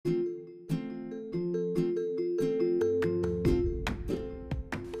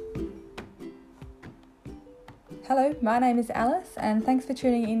Hello, my name is Alice and thanks for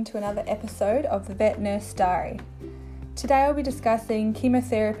tuning in to another episode of the Vet Nurse Diary. Today I'll be discussing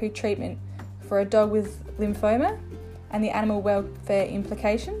chemotherapy treatment for a dog with lymphoma and the animal welfare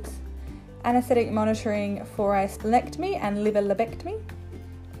implications, anaesthetic monitoring for a splenectomy and liver lobectomy,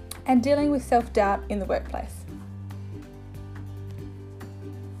 and dealing with self-doubt in the workplace.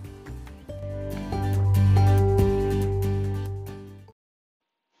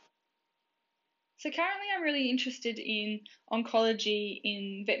 So currently I'm really interested in oncology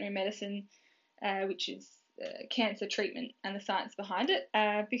in veterinary medicine, which is cancer treatment and the science behind it,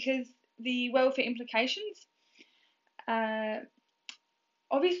 because the welfare implications,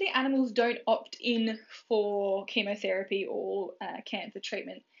 obviously animals don't opt in for chemotherapy or cancer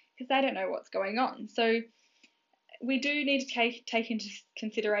treatment because they don't know what's going on. So we do need to take into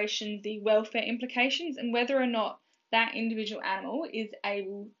consideration the welfare implications and whether or not that individual animal is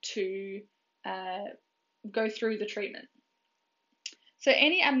able to go through the treatment. So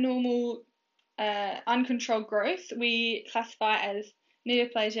any abnormal uncontrolled growth we classify as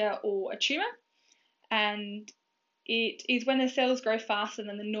neoplasia or a tumour, and it is when the cells grow faster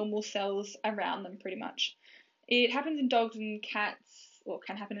than the normal cells around them pretty much. It happens in dogs and cats, or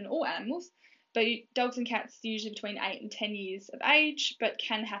can happen in all animals, but dogs and cats usually between 8 and 10 years of age, but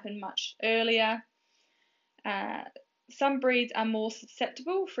can happen much earlier. Some breeds are more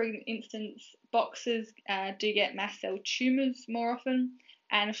susceptible. For instance, boxers do get mast cell tumours more often,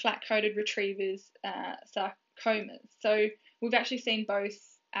 and flat-coated retrievers sarcomas. So we've actually seen both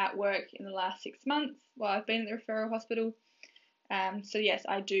at work in the last 6 months while I've been at the referral hospital. So yes,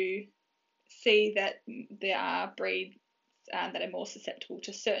 I do see that there are breeds that are more susceptible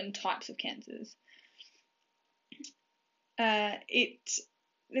to certain types of cancers.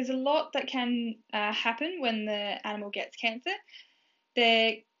 There's a lot that can happen when the animal gets cancer.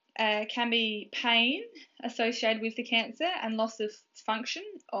 There can be pain associated with the cancer and loss of function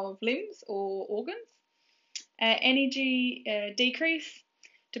of limbs or organs, energy decrease,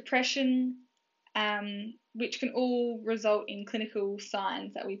 depression, which can all result in clinical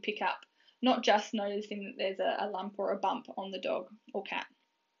signs that we pick up, not just noticing that there's a lump or a bump on the dog or cat.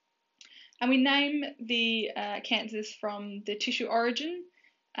 And we name the cancers from the tissue origin,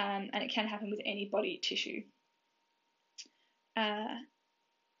 and it can happen with any body tissue.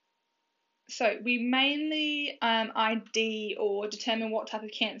 So we mainly ID or determine what type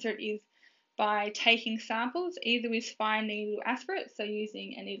of cancer it is by taking samples, either with fine needle aspirate, so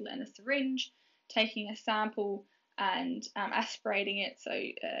using a needle and a syringe, taking a sample and aspirating it, so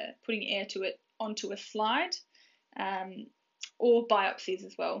putting air to it onto a slide, or biopsies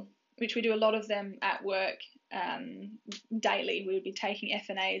as well, which we do a lot of them at work daily. We would be taking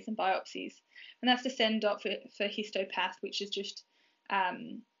FNAs and biopsies, and that's to send off for histopath, which is just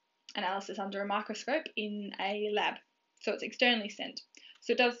analysis under a microscope in a lab. So it's externally sent.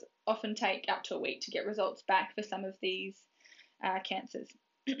 So it does often take up to a week to get results back for some of these cancers.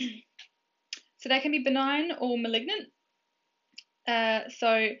 So they can be benign or malignant.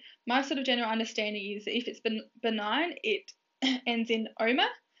 So my sort of general understanding is that if it's benign, it ends in oma,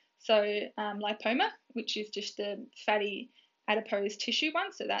 so lipoma, which is just the fatty adipose tissue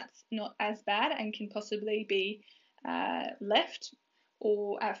one, so that's not as bad and can possibly be left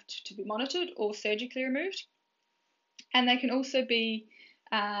or have to be monitored or surgically removed. And they can also be,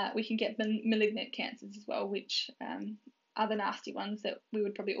 we can get malignant cancers as well, which are the nasty ones that we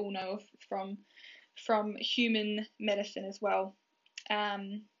would probably all know of from human medicine as well.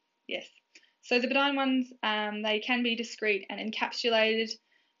 Yes. So the benign ones, they can be discrete and encapsulated,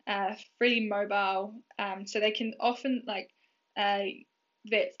 freely mobile, so they can often,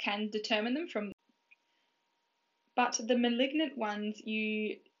 vets can determine them from. But the malignant ones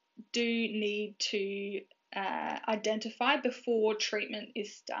you do need to identify before treatment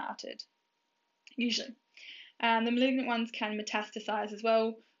is started, usually. The malignant ones can metastasize as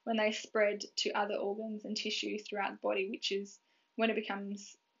well when they spread to other organs and tissues throughout the body, which is when it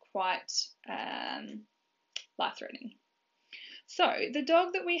becomes quite life-threatening. So the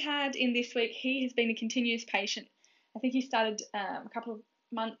dog that we had in this week, he has been a continuous patient. I think he started a couple of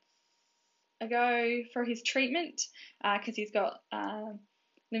months ago for his treatment because he's got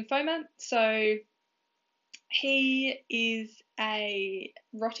lymphoma. So he is a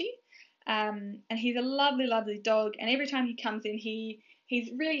Rottie, and he's a lovely, lovely dog. And every time he comes in,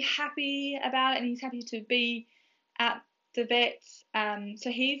 he's really happy about it, and he's happy to be at the vets. So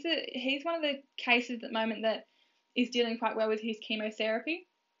he's one of the cases at the moment that is dealing quite well with his chemotherapy.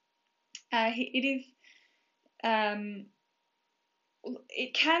 It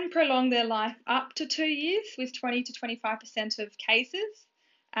can prolong their life up to 2 years with 20 to 25% of cases.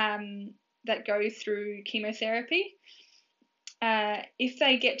 that go through chemotherapy, if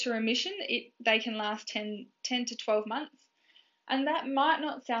they get to remission, they can last 10 to 12 months. And that might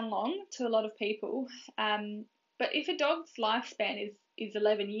not sound long to a lot of people, but if a dog's lifespan is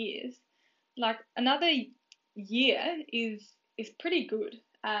 11 years, like another year is pretty good,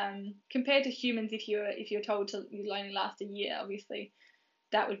 compared to humans. If you're told you'll only last a year, obviously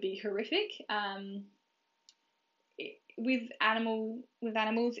that would be horrific. With animals,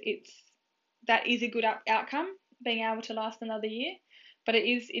 that is a good outcome, being able to last another year, but it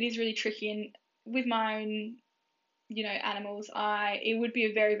is really tricky. And with my own, animals, it would be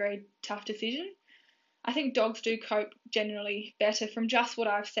a very, very tough decision. I think dogs do cope generally better from just what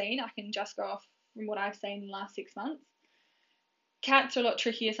I've seen. I can just go off from what I've seen in the last 6 months. Cats are a lot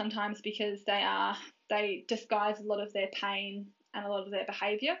trickier sometimes because they disguise a lot of their pain and a lot of their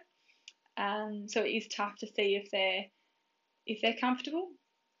behaviour. So it is tough to see if they're comfortable.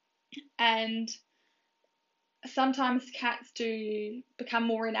 And sometimes cats do become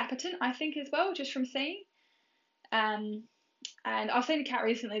more inappetent, I think, as well, just from seeing. And I've seen a cat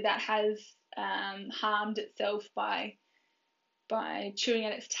recently that has harmed itself by chewing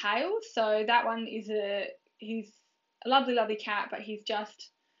at its tail. So that one he's a lovely, lovely cat, but he's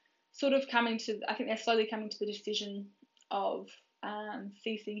just sort of I think they're slowly coming to the decision of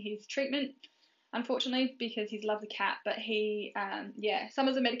ceasing his treatment, unfortunately, because he's a lovely cat. But he, some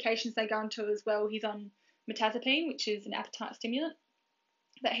of the medications they go into as well, he's on mirtazapine, which is an appetite stimulant,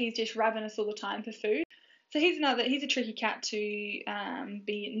 that he's just ravenous all the time for food. So he's a tricky cat to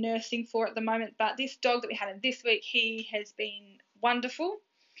be nursing for at the moment. But this dog that we had in this week, he has been wonderful.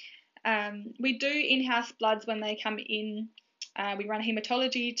 We do in-house bloods when they come in. We run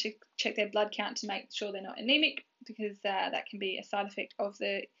hematology to check their blood count to make sure they're not anemic, because that can be a side effect of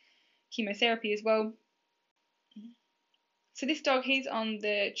the chemotherapy as well. So this dog, he's on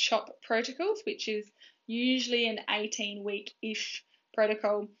the CHOP protocols, which is usually an 18-week-ish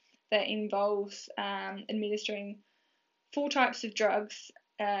protocol that involves administering 4 types of drugs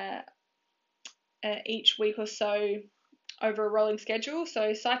each week or so over a rolling schedule.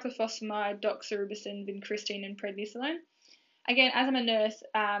 So cyclophosphamide, doxorubicin, vincristine, and prednisolone. Again, as I'm a nurse,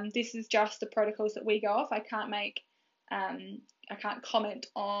 this is just the protocols that we go off. I can't comment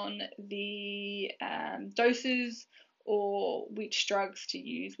on the doses or which drugs to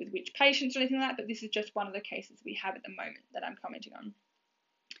use with which patients or anything like that, but this is just one of the cases we have at the moment that I'm commenting on.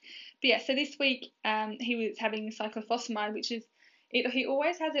 But yeah, so this week he was having cyclophosphamide, which is, he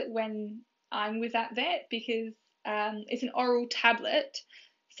always has it when I'm with that vet, because it's an oral tablet.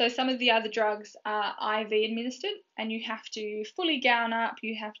 So some of the other drugs are IV administered, and you have to fully gown up.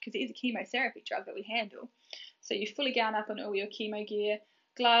 Because it is a chemotherapy drug that we handle. So you fully gown up on all your chemo gear,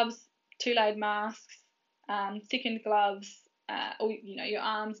 gloves, 2-layered masks, thickened gloves, your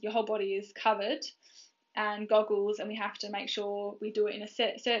arms, your whole body is covered, and goggles, and we have to make sure we do it in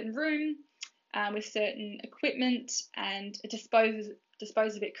a certain room with certain equipment, and dispose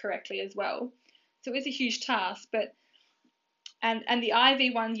of it correctly as well. So it's a huge task, but and the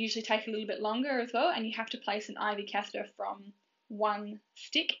IV ones usually take a little bit longer as well, and you have to place an IV catheter from one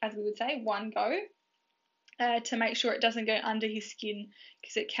stick, as we would say, one go, to make sure it doesn't go under his skin,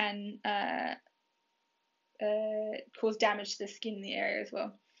 because it can cause damage to the skin in the area as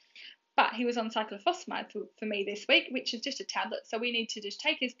well. But he was on cyclophosphamide for me this week, which is just a tablet. So we need to just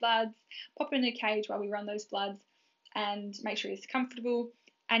take his bloods, pop him in a cage while we run those bloods, and make sure he's comfortable.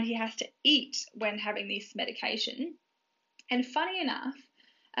 And he has to eat when having this medication. And funny enough,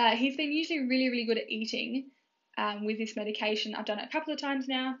 he's been usually really, really good at eating with this medication. I've done it a couple of times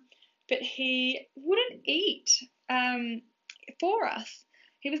now, but he wouldn't eat for us.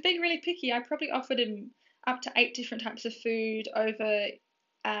 He was being really picky. I probably offered him up to 8 different types of food over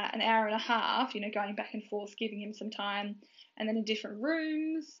an hour and a half, going back and forth, giving him some time, and then in different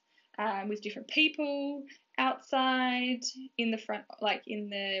rooms with different people, outside, in the front, like in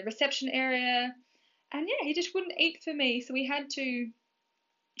the reception area. And yeah, he just wouldn't eat for me, so we had to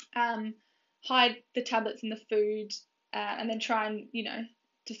hide the tablets in the food and then try and,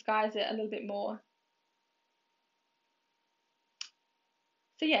 disguise it a little bit more.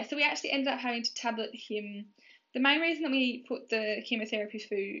 So yeah, so we actually ended up having to tablet him. The main reason that we put the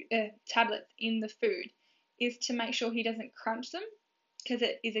chemotherapy tablets in the food is to make sure he doesn't crunch them, because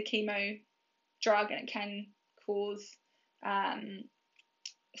it is a chemo drug and it can cause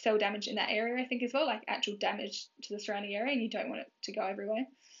cell damage in that area, I think, as well, like actual damage to the surrounding area, and you don't want it to go everywhere.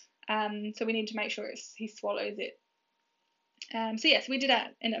 So we need to make sure he swallows it. So we did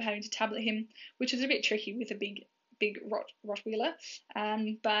end up having to tablet him, which was a bit tricky with a big Rottweiler,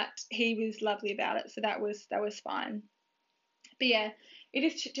 but he was lovely about it, so that was fine. But yeah, it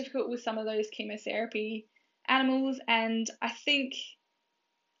is difficult with some of those chemotherapy animals, and I think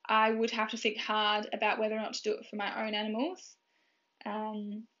I would have to think hard about whether or not to do it for my own animals.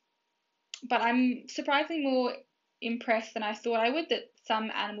 But I'm surprisingly more impressed than I thought I would that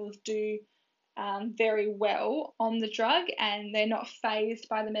some animals do very well on the drug and they're not phased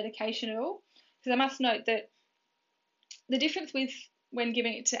by the medication at all. Because I must note that the difference with when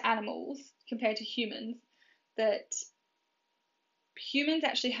giving it to animals compared to humans, that humans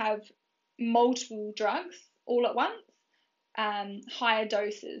actually have multiple drugs all at once, higher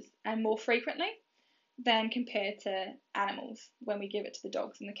doses and more frequently than compared to animals when we give it to the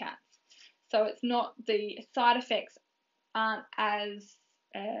dogs and the cats. So it's not, the side effects aren't as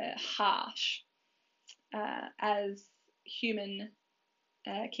harsh as human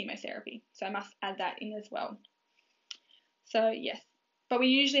chemotherapy. So I must add that in as well. So yes, but we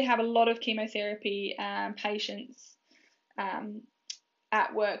usually have a lot of chemotherapy patients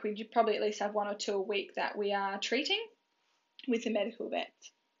at work. We probably at least have 1 or 2 a week that we are treating with the medical vet.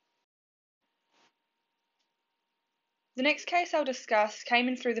 The next case I'll discuss came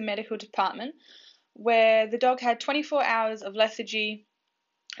in through the medical department, where the dog had 24 hours of lethargy.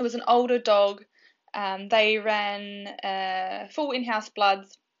 It was an older dog. They ran full in-house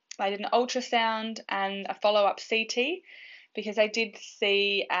bloods. They did an ultrasound and a follow-up CT because they did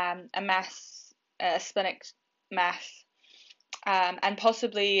see a mass, splenic mass, and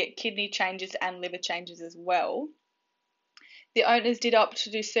possibly kidney changes and liver changes as well. The owners did opt to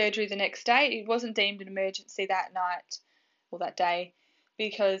do surgery the next day. It wasn't deemed an emergency that night or that day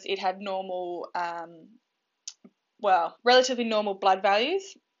because it had normal, relatively normal blood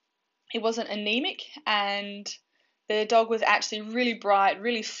values. It wasn't anemic, and the dog was actually really bright,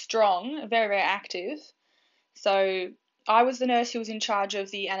 really strong, very, very active. So I was the nurse who was in charge of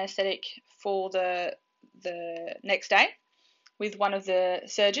the anaesthetic for the next day with one of the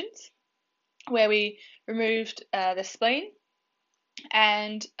surgeons, where we removed the spleen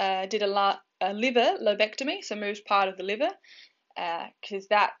and did a liver lobectomy, so moved part of the liver, because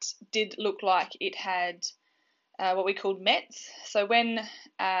that did look like it had what we called Mets. So when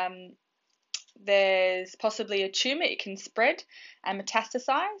there's possibly a tumour, it can spread and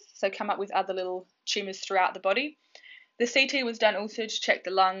metastasize, so come up with other little tumours throughout the body. The CT was done also to check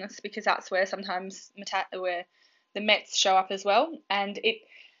the lungs because that's where sometimes where the Mets show up as well, and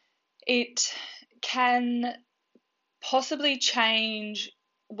it can possibly change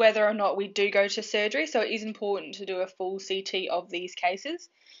whether or not we do go to surgery. So it is important to do a full CT of these cases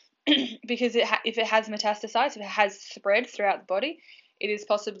because if it has metastasized, if it has spread throughout the body, it is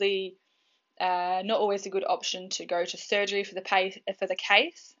possibly not always a good option to go to surgery for the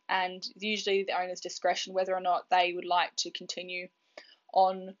case, and usually the owner's discretion whether or not they would like to continue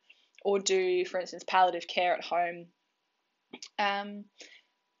on or do, for instance, palliative care at home.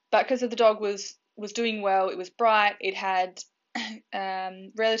 But because the dog was doing well, it was bright, it had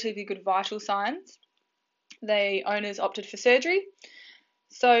relatively good vital signs, the owners opted for surgery.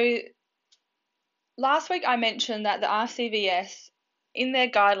 So last week I mentioned that the RCVS, in their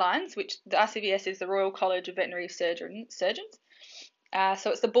guidelines, which the RCVS is the Royal College of Veterinary Surgeons,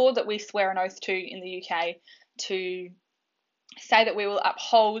 so it's the board that we swear an oath to in the UK to say that we will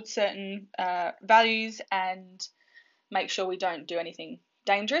uphold certain values and make sure we don't do anything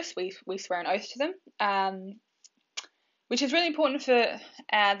dangerous. We swear an oath to them, which is really important for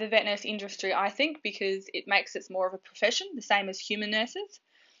the vet nurse industry, I think, because it makes it more of a profession, the same as human nurses.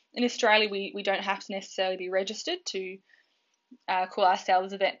 In Australia, we don't have to necessarily be registered to call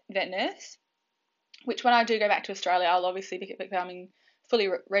ourselves a vet nurse, which when I do go back to Australia, I'll obviously be becoming fully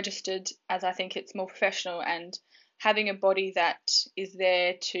registered, as I think it's more professional, and having a body that is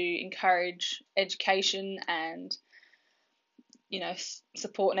there to encourage education and,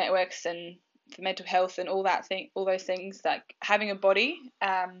 support networks and for mental health and all those things, like having a body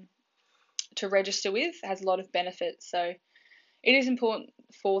to register with has a lot of benefits. So it is important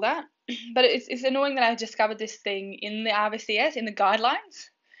for that. But it's annoying that I discovered this thing in the RVCS, in the guidelines.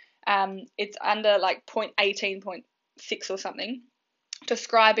 It's under like 0.18.6 or something,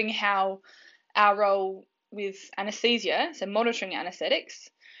 describing how our role with anaesthesia, so monitoring anaesthetics,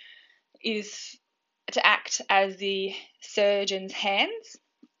 is to act as the surgeon's hands.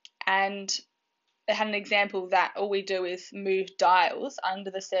 And it had an example that all we do is move dials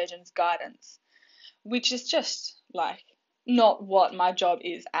under the surgeon's guidance, which is just like not what my job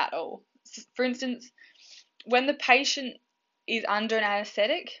is at all. For instance, when the patient is under an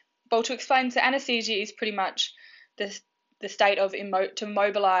anaesthetic, well, to explain, so anaesthesia is pretty much the state of to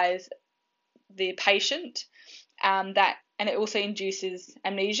mobilize the patient, and it also induces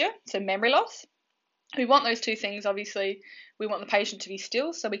amnesia, so memory loss. We want those two things, obviously. We want the patient to be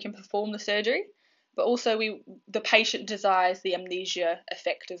still so we can perform the surgery, but also the patient desires the amnesia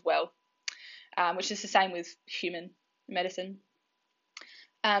effect as well, which is the same with human medicine.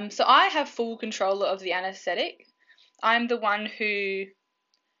 So I have full control of the anaesthetic. I'm the one who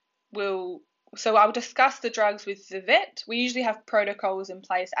so I'll discuss the drugs with the vet. We usually have protocols in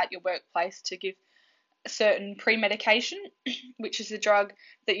place at your workplace to give a certain pre-medication, which is the drug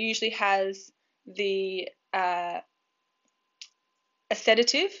that usually has a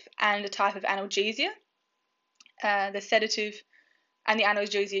sedative and a type of analgesia. The sedative and the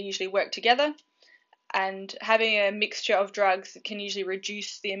analgesia usually work together, and having a mixture of drugs can usually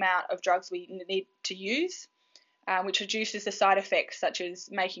reduce the amount of drugs we need to use, which reduces the side effects such as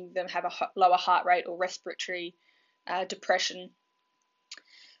making them have a lower heart rate or respiratory depression.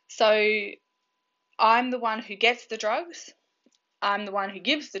 So I'm the one who gets the drugs, I'm the one who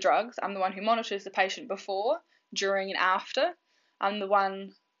gives the drugs, I'm the one who monitors the patient before, during and after. I'm the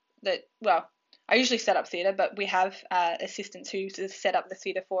one that, well, I usually set up theatre, but we have assistants who set up the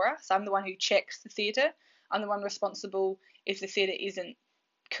theatre for us. I'm the one who checks the theatre. I'm the one responsible if the theatre isn't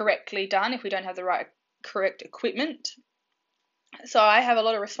correctly done, if we don't have the correct equipment. So I have a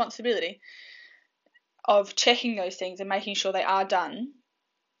lot of responsibility of checking those things and making sure they are done.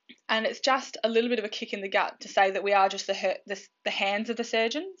 And it's just a little bit of a kick in the gut to say that we are just the hands of the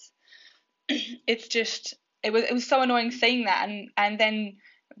surgeons. It was so annoying seeing that and then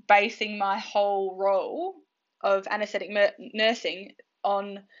basing my whole role of anaesthetic nursing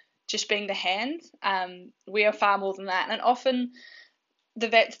on just being the hands. We are far more than that, and often the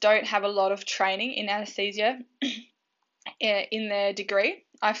vets don't have a lot of training in anaesthesia in their degree.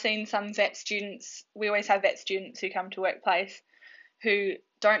 I've seen some vet students, we always have vet students who come to workplace who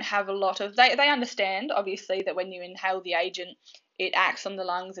don't have a lot of, they understand obviously that when you inhale the agent it acts on the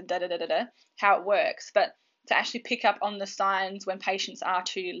lungs and how it works, but to actually pick up on the signs when patients are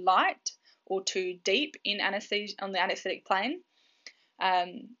too light or too deep in anesthesia on the anaesthetic plane,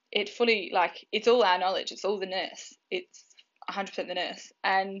 it's all our knowledge, it's all the nurse, it's 100% the nurse.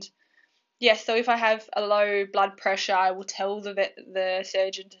 And yes, so if I have a low blood pressure, I will tell the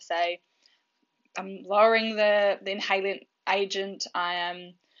surgeon to say, I'm lowering the inhalant agent, I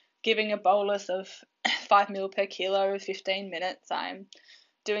am giving a bolus of 5 ml per kilo 15 minutes, I'm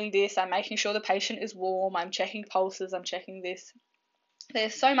doing this, I'm making sure the patient is warm, I'm checking pulses, I'm checking this.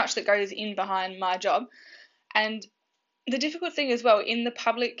 There's so much that goes in behind my job. And the difficult thing as well, in the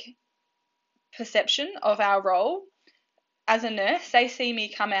public perception of our role as a nurse, they see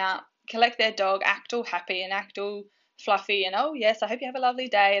me come out, collect their dog, act all happy and act all fluffy and, oh yes, I hope you have a lovely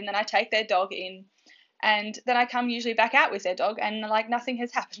day, and then I take their dog in, and then I come usually back out with their dog and like nothing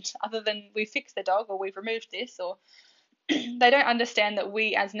has happened other than we've fixed the dog or we've removed this, or they don't understand that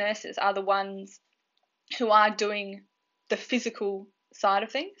we as nurses are the ones who are doing the physical side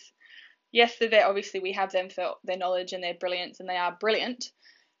of things. Yes, the vet, obviously we have them for their knowledge and their brilliance, and they are brilliant,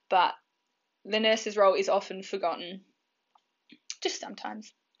 but the nurse's role is often forgotten, just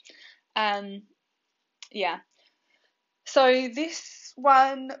sometimes. Yeah. So this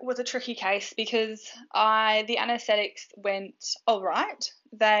one was a tricky case because the anaesthetics went all right.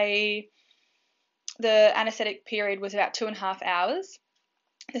 The anaesthetic period was about 2.5 hours.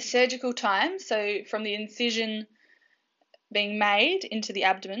 The surgical time, so from the incision being made into the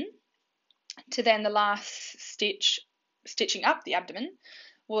abdomen to then the last stitching up the abdomen,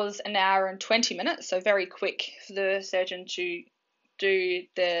 was 1 hour and 20 minutes, so very quick for the surgeon to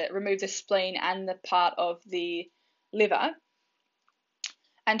remove the spleen and the part of the liver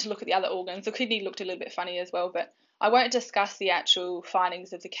and to look at the other organs. The kidney looked a little bit funny as well, but I won't discuss the actual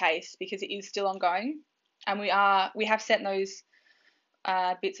findings of the case because it is still ongoing, and we have sent those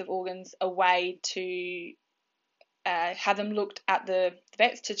bits of organs away to have them looked at the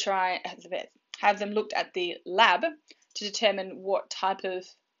vets have them looked at the lab to determine what type of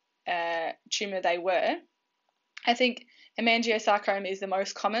tumour they were. I think hemangiosarcoma is the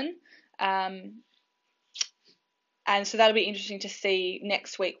most common, and so that'll be interesting to see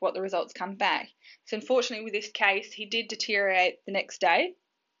next week what the results come back. So unfortunately with this case, he did deteriorate the next day.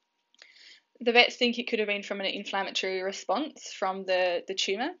 The vets think it could have been from an inflammatory response from the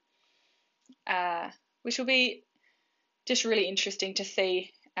tumour, which will be just really interesting to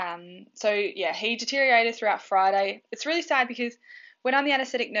see. So yeah, he deteriorated throughout Friday. It's really sad because when I'm the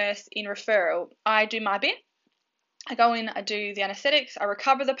anaesthetic nurse in referral, I do my bit. I go in, I do the anaesthetics, I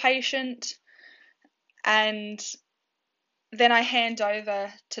recover the patient, and then I hand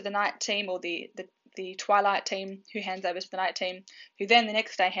over to the night team, or the twilight team, who hands over to the night team, who then the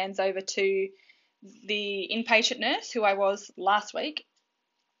next day hands over to the inpatient nurse, who I was last week.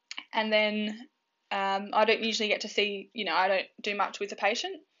 And then I don't usually get to see, I don't do much with the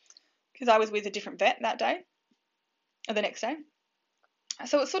patient because I was with a different vet that day or the next day.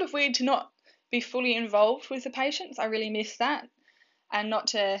 So it's sort of weird to not be fully involved with the patients. I really miss that, and not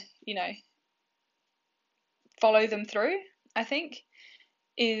to, follow them through, I think,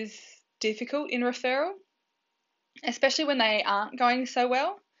 is difficult in referral, especially when they aren't going so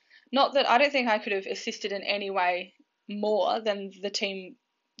well. Not that I don't think I could have assisted in any way more than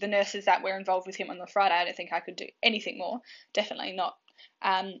the nurses that were involved with him on the Friday. I don't think I could do anything more. Definitely not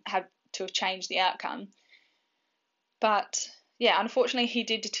have to have changed the outcome. But yeah, unfortunately, he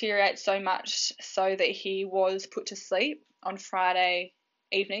did deteriorate so much so that he was put to sleep on Friday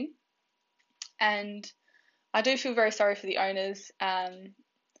evening. And I do feel very sorry for the owners,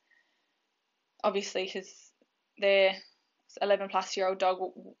 obviously, because their 11-plus-year-old dog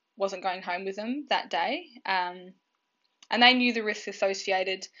wasn't going home with them that day. And they knew the risks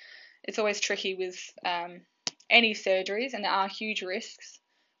associated. It's always tricky with any surgeries, and there are huge risks.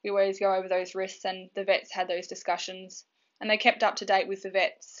 We always go over those risks, and the vets had those discussions, and they kept up to date with the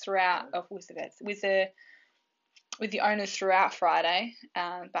vets throughout, with the owners throughout Friday.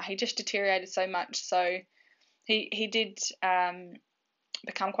 But he just deteriorated so much, so he did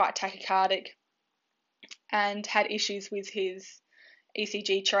become quite tachycardic and had issues with his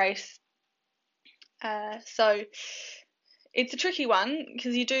ECG trace. So it's a tricky one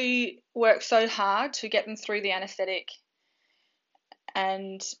because you do work so hard to get them through the anaesthetic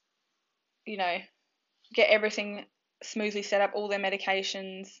and, get everything smoothly set up, all their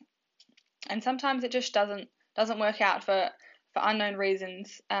medications, and sometimes it just doesn't work out for unknown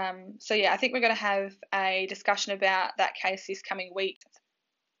reasons. So yeah, I think we're going to have a discussion about that case this coming week.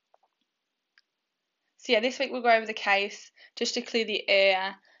 So yeah, this week we'll go over the case just to clear the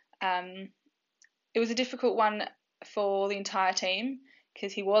air. It was a difficult one for the entire team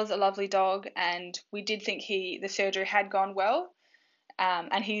because he was a lovely dog, and we did think the surgery had gone well,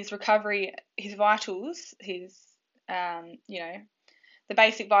 and his recovery, his vitals, the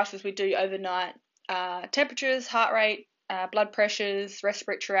basic vitals we do overnight, temperatures, heart rate, blood pressures,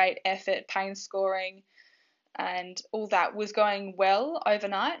 respiratory rate, effort, pain scoring, and all that was going well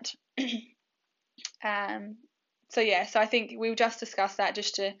overnight. So I think we'll just discuss that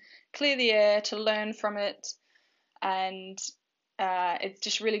just to clear the air, to learn from it, and it's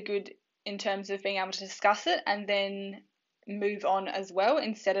just really good in terms of being able to discuss it and then move on as well,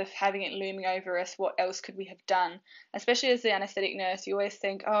 instead of having it looming over us. What else could we have done? Especially as the anaesthetic nurse, you always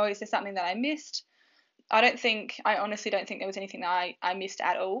think, oh, is there something that I missed? I honestly don't think there was anything that I missed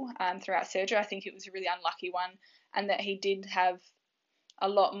at all throughout surgery. I think it was a really unlucky one, and that he did have a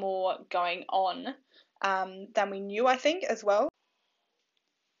lot more going on than we knew, I think, as well.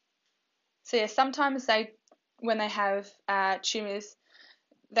 So yeah, sometimes when they have tumours,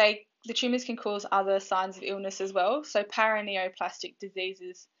 the tumours can cause other signs of illness as well. So paraneoplastic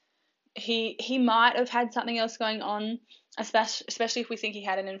diseases, he might have had something else going on, especially if we think he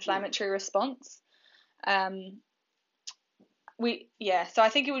had an inflammatory response. So I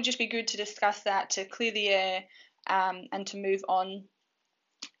think it would just be good to discuss that, to clear the air, and to move on,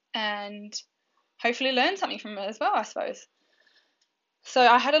 and hopefully learn something from it as well, I suppose. So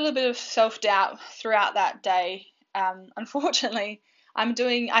I had a little bit of self-doubt throughout that day. Unfortunately, I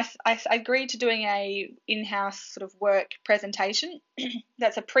agreed to doing a in-house sort of work presentation.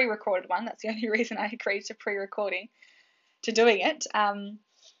 That's a pre-recorded one. That's the only reason I agreed to pre-recording, to doing it. And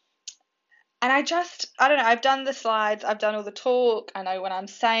I don't know, I've done the slides, I've done all the talk, I know what I'm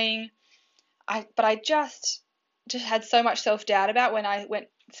saying, but I just had so much self-doubt about when I went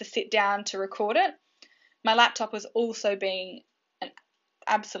to sit down to record it. My laptop was also being an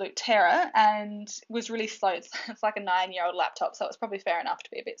absolute terror and was really slow. It's like a 9-year-old laptop, so it's probably fair enough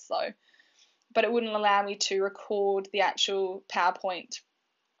to be a bit slow. But it wouldn't allow me to record the actual PowerPoint.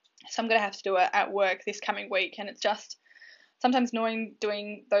 So I'm going to have to do it at work this coming week, and it's just sometimes annoying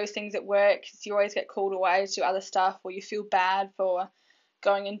doing those things at work because you always get called away to do other stuff, or you feel bad for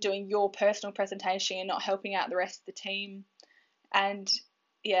going and doing your personal presentation and not helping out the rest of the team. And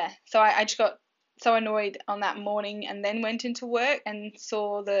yeah, so I just got so annoyed on that morning, and then went into work and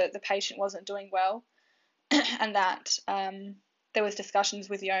saw the patient wasn't doing well and that there was discussions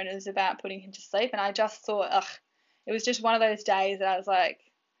with the owners about putting him to sleep, and I just thought, it was just one of those days that I was like,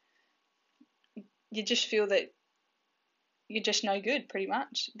 you just feel that you're just no good, pretty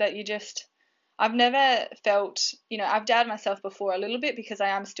much. That I've never felt, I've doubted myself before a little bit because I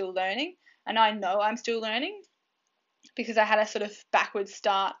am still learning, and I know I'm still learning because I had a sort of backwards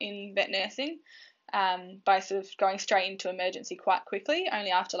start in vet nursing by sort of going straight into emergency quite quickly,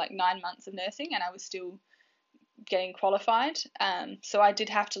 only after like 9 months of nursing, and I was still getting qualified. So I did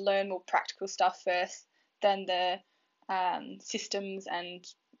have to learn more practical stuff first, than the systems and,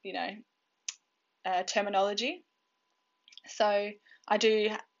 you know, terminology. So I do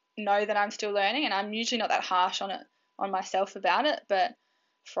know that I'm still learning, and I'm usually not that harsh on myself about it. But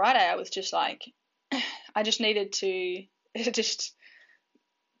Friday I was just like, I just needed to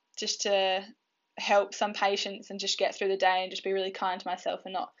just to help some patients and just get through the day and just be really kind to myself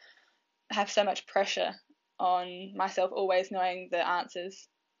and not have so much pressure on myself always knowing the answers.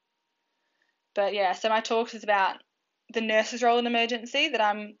 But yeah, so my talk is about the nurse's role in emergency, that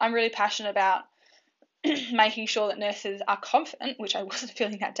I'm really passionate about making sure that nurses are confident, which I wasn't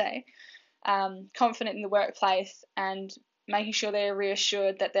feeling that day, confident in the workplace, and making sure they're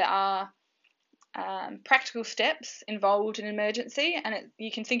reassured that there are practical steps involved in emergency, and you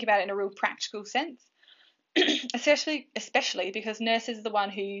can think about it in a real practical sense, especially because nurses are the one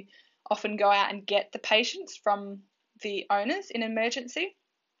who often go out and get the patients from the owners in emergency.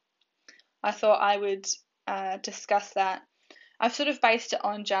 I thought I would discuss that. I've sort of based it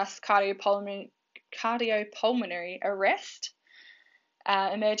on just cardiopulmonary arrest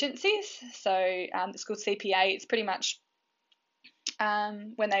emergencies. So it's called CPA. It's pretty much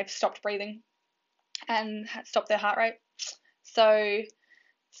when they've stopped breathing and stopped their heart rate. So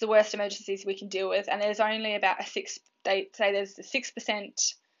it's the worst emergencies we can deal with, and there's only about they say there's a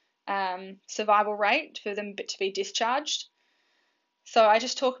 6% survival rate for them to be discharged. So I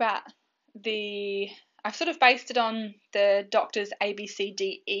just talk about I've sort of based it on the doctor's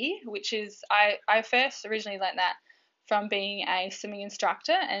ABCDE, which is, I first originally learnt that from being a swimming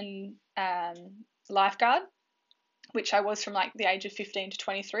instructor and lifeguard, which I was from like the age of 15 to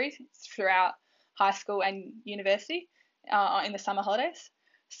 23 throughout high school and university in the summer holidays.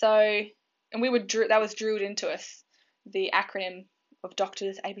 So, and that was drilled into us, the acronym of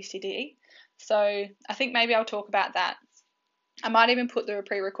doctors ABCDE. So I think maybe I'll talk about that. I might even put the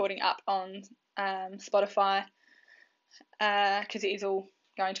pre-recording up on Spotify because it is all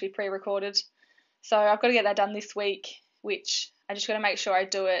going to be pre-recorded. So I've got to get that done this week, which I just got to make sure I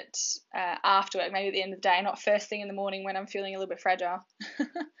do it after work, maybe at the end of the day, not first thing in the morning when I'm feeling a little bit fragile.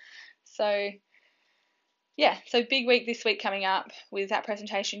 So yeah, so big week this week coming up with that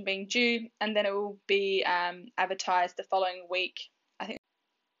presentation being due, and then it will be advertised the following week, I think.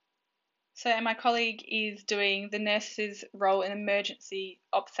 So, and my colleague is doing the nurse's role in emergency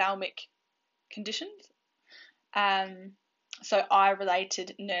ophthalmic conditions. So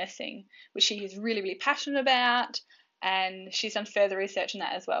eye-related nursing, which she is really, really passionate about, and she's done further research on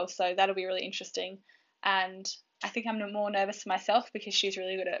that as well. So that'll be really interesting. And I think I'm more nervous myself because she's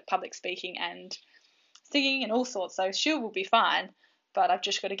really good at public speaking and singing and all sorts. So she will be fine, but I've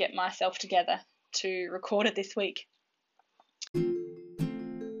just got to get myself together to record it this week.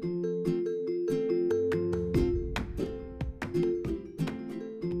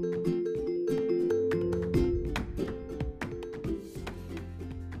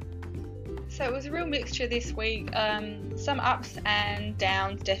 So it was a real mixture this week, some ups and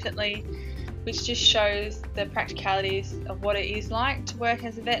downs definitely, which just shows the practicalities of what it is like to work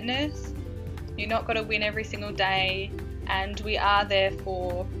as a vet nurse. You're not got to win every single day, and we are there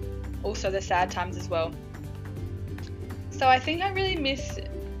for also the sad times as well. So I think I really miss,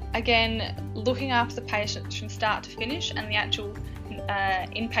 again, looking after the patients from start to finish and the actual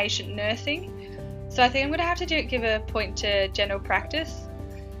inpatient nursing. So I think I'm going to have to give a point to general practice.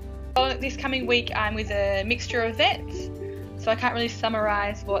 This coming week I'm with a mixture of vets, so I can't really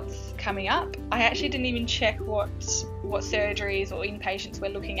summarise what's coming up. I actually didn't even check what surgeries or inpatients we're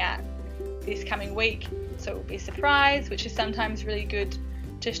looking at this coming week, so it will be a surprise, which is sometimes really good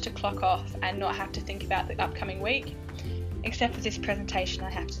just to clock off and not have to think about the upcoming week, except for this presentation I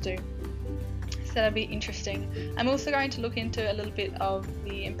have to do. So that'll be interesting. I'm also going to look into a little bit of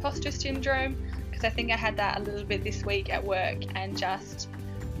the imposter syndrome, because I think I had that a little bit this week at work, and just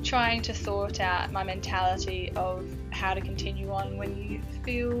trying to sort out my mentality of how to continue on when you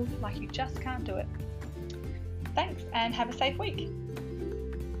feel like you just can't do it. Thanks, and have a safe week.